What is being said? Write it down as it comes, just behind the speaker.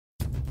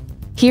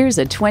Here's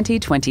a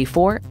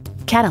 2024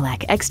 Cadillac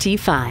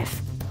XT5.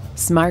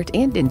 Smart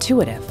and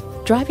intuitive,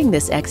 driving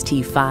this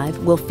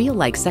XT5 will feel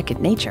like second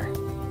nature.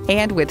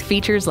 And with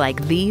features like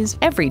these,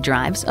 every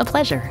drive's a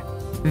pleasure.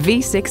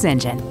 V6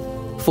 engine,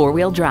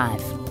 four-wheel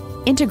drive,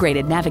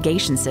 integrated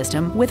navigation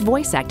system with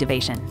voice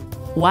activation,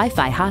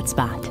 Wi-Fi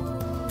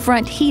hotspot,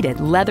 front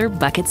heated leather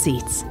bucket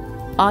seats,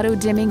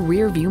 auto-dimming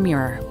rear view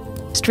mirror,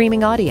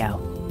 streaming audio,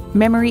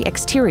 memory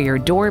exterior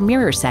door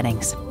mirror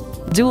settings,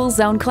 dual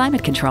zone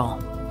climate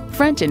control,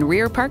 front and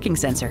rear parking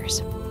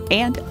sensors,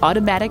 and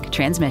automatic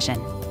transmission.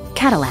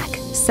 Cadillac,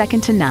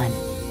 second to none.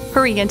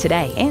 Hurry in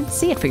today and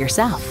see it for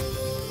yourself.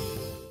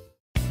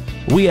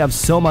 We have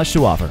so much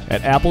to offer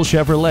at Apple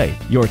Chevrolet,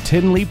 your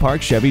Tinley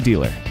Park Chevy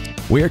dealer.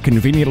 We are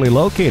conveniently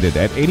located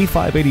at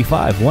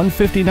 8585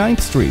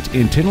 159th Street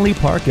in Tinley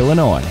Park,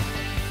 Illinois.